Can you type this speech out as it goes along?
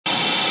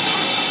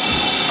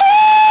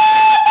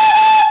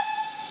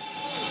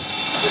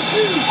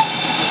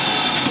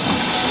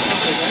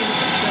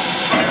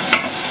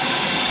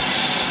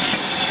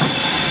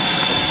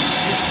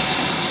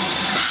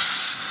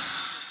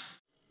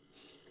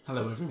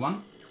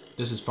everyone,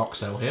 this is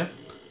Foxcell here.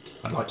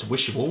 I'd like to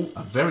wish you all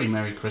a very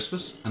Merry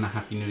Christmas and a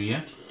Happy New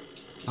Year.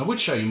 I would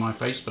show you my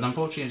face, but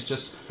unfortunately it's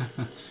just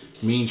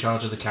me in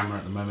charge of the camera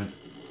at the moment.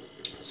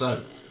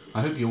 So, I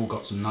hope you all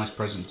got some nice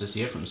presents this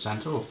year from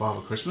Santa or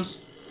Father Christmas,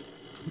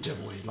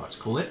 whichever way you'd like to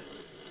call it.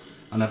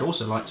 And I'd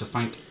also like to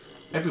thank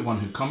everyone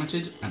who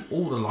commented and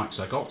all the likes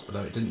I got,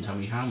 although it didn't tell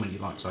me how many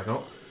likes I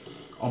got,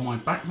 on my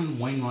Bachman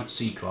Wainwright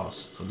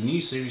C-Class for the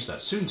new series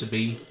that's soon to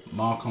be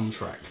Mark on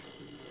Track.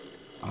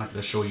 And I can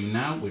assure you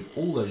now, with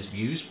all those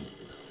views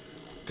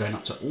going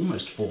up to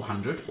almost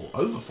 400, or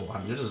over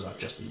 400 as I've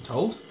just been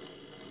told,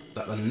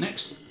 that the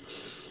next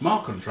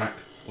Mark on Track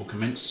will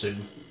commence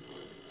soon.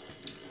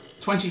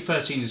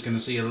 2013 is going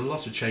to see a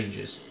lot of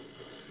changes.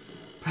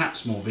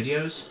 Perhaps more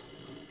videos,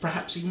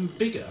 perhaps even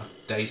bigger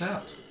days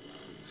out.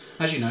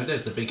 As you know,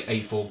 there's the big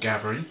A4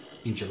 gathering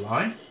in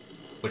July,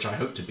 which I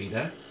hope to be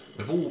there,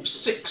 with all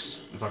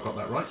 6, if I've got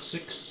that right,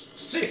 six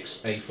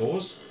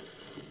A4s.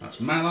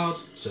 That's Mallard,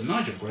 Sir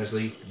Nigel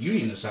Gresley,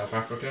 Union of South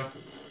Africa,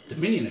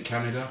 Dominion of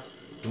Canada,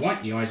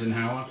 Dwight the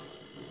Eisenhower,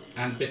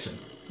 and Bitten.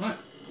 Right,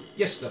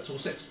 yes, that's all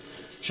 6.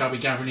 Shall be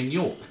gathering in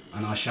York,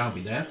 and I shall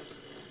be there.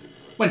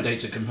 When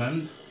dates are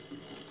confirmed,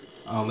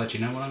 I'll let you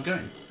know when I'm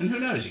going. And who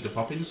knows, you could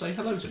pop in and say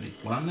hello to me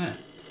while I'm there.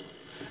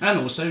 And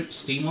also,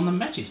 Steam on the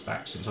Met is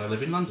back since I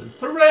live in London.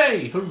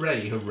 Hooray!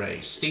 Hooray! Hooray!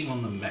 Steam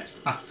on the Met.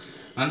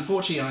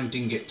 Unfortunately, I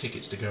didn't get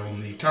tickets to go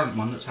on the current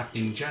one that's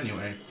happening in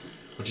January,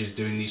 which is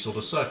doing the sort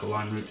of Circle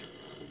Line route.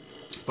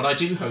 But I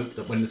do hope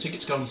that when the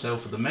tickets go on sale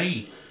for the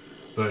May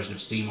version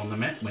of Steam on the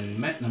Met, when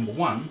Met number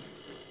 1,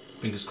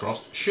 fingers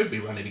crossed, should be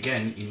running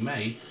again in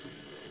May,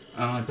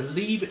 I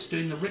believe it's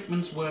doing the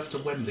Rickmansworth to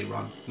Wembley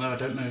run. No, I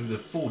don't know the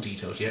full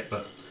details yet,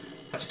 but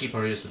have to keep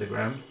our ears to the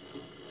ground.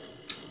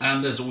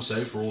 And there's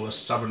also, for all us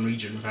Southern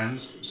region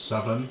fans,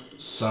 Southern,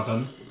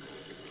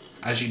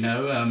 as you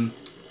know,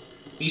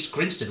 East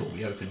Grinstead will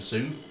be open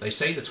soon. They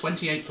say the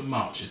 28th of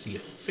March is the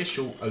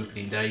official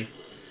opening day,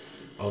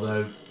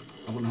 although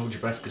I wouldn't hold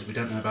your breath because we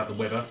don't know about the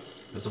weather,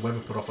 as the weather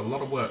put off a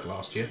lot of work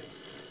last year.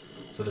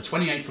 So the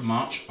 28th of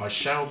March, I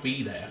shall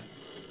be there.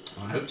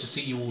 I hope to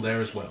see you all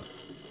there as well.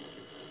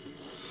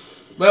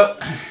 Well,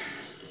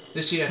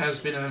 this year has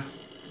been a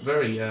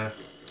very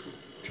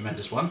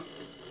tremendous one.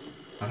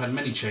 I've had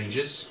many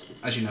changes.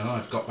 As you know,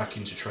 I've got back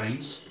into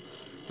trains.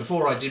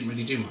 Before I didn't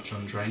really do much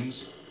on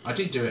trains. I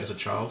did do it as a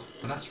child,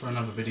 but that's for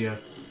another video.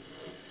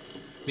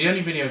 The only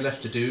video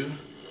left to do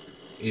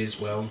is,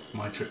 well,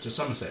 my trip to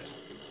Somerset.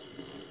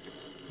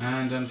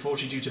 And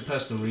unfortunately, due to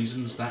personal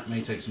reasons, that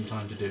may take some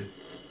time to do.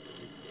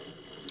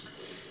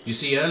 You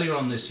see, earlier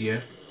on this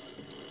year,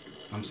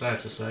 I'm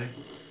sad to say,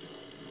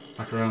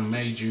 back around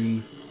May,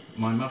 June,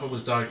 my mother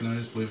was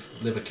diagnosed with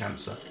liver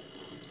cancer.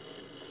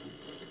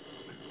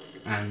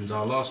 And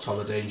our last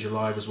holiday in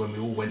July was when we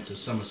all went to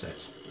Somerset.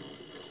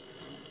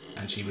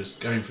 And she was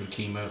going through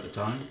chemo at the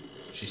time.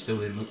 She still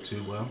didn't look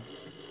too well.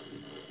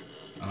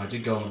 And I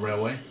did go on the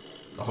railway,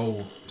 the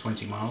whole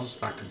 20 miles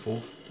back and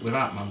forth,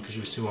 without Mum because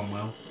she was too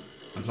unwell.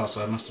 And plus,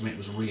 I must admit, it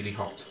was really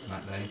hot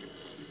that day.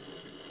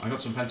 I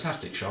got some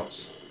fantastic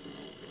shots.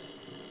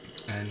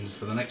 And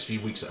for the next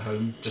few weeks at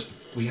home,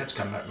 we had to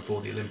come back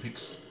before the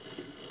Olympics.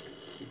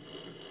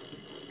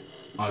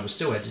 I was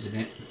still editing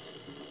it.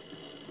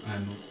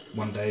 And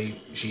one day,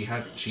 she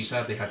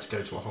sadly had to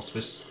go to a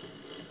hospice.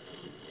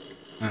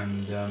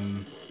 And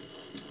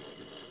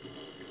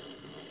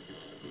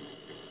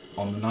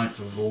on the 9th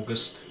of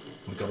August,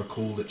 we got a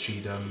call that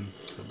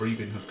her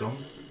breathing had gone.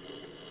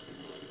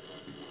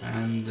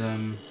 And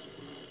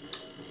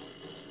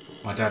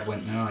my dad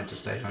went there. I had to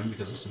stay home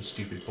because of some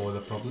stupid boiler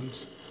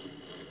problems.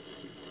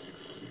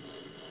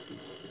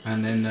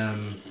 And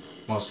then,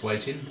 whilst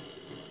waiting,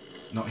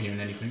 not hearing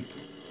anything,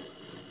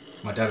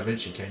 my dad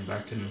eventually came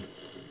back and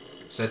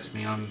said to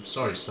me, "I'm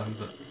sorry, son,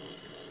 but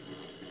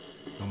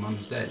your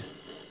mum's dead.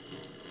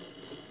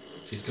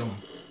 She's gone,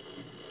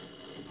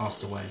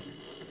 passed away."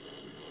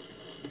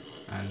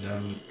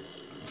 And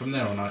from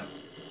there on,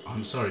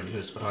 I'm sorry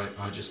because, but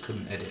I just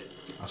couldn't edit.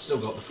 I've still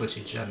got the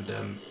footage,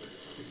 and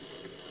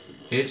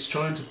it's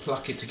trying to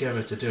pluck it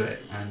together to do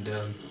it, and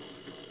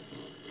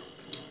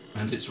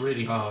it's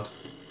really hard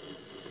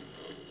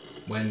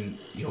when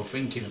you're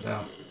thinking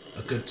about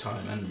a good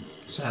time, and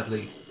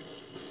sadly,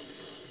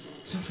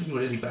 something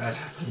really bad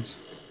happens,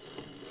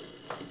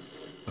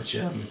 which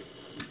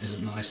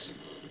isn't nice.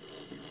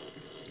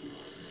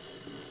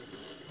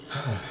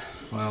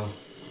 Well,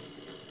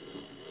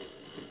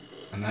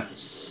 and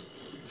that's,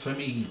 for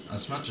me,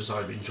 as much as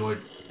I've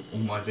enjoyed all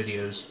my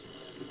videos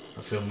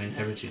of filming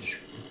heritage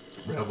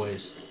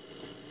railways,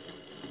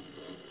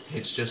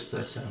 it's just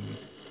that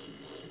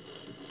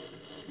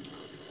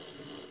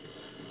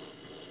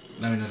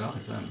knowing that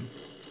I've had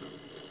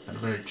a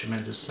very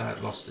tremendous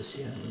sad loss this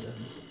year, and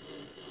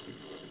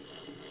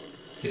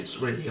it's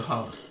really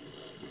hard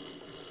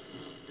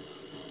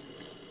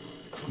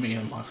for me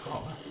and my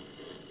father.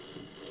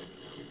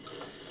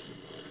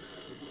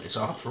 It's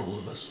hard for all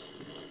of us.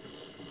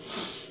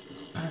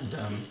 And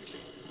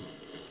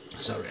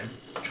sorry, I'm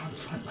trying to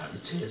fight back the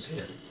tears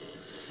here.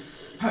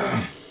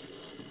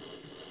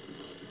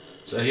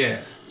 So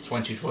yeah,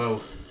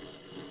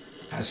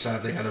 2012 has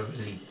sadly had a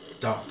really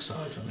dark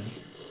side for me.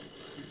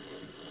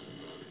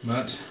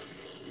 But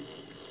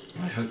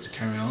I hope to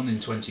carry on in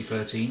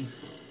 2013,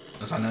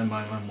 as I know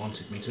my mum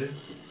wanted me to.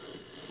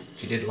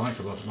 She did like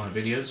a lot of my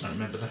videos, I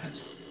remember that.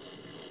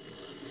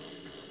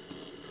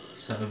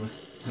 So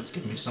that's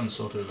given me some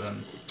sort of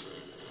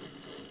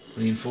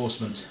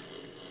reinforcement.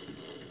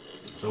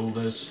 So all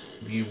those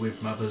of you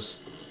with mothers,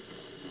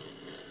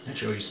 make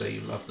sure you say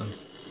you love them,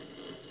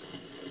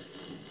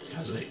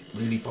 because it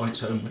really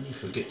bites home when you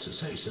forget to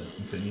say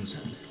certain things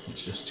and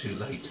it's just too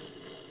late.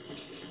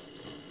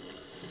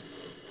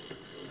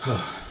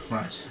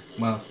 Right,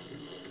 well,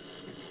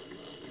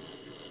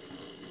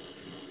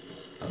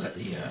 I'll let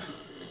the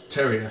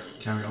terrier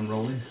carry on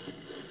rolling.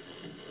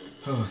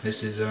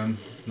 This is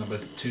number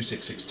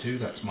 2662,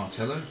 that's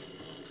Martello.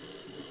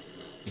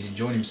 He's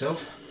enjoying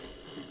himself.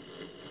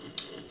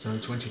 So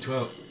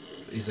 2012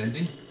 is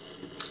ending.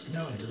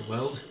 No end of the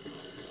world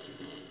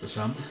for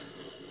some.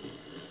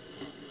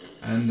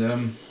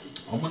 And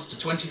onwards to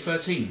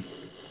 2013.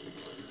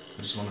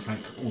 I just want to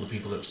thank all the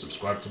people that have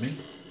subscribed to me.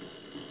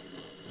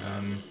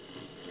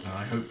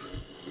 I hope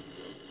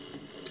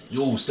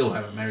you all still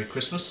have a Merry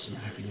Christmas and a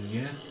Happy New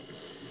Year.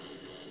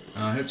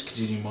 I hope to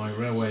continue my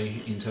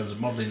railway in terms of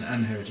modelling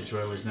and heritage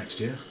railways next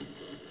year.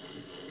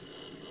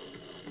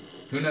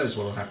 Who knows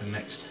what will happen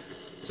next,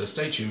 so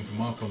stay tuned for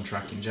Mark on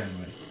Track in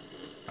January.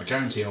 I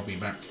guarantee I'll be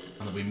back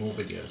and there'll be more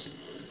videos.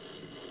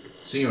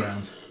 See you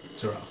around.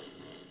 Ta-ra.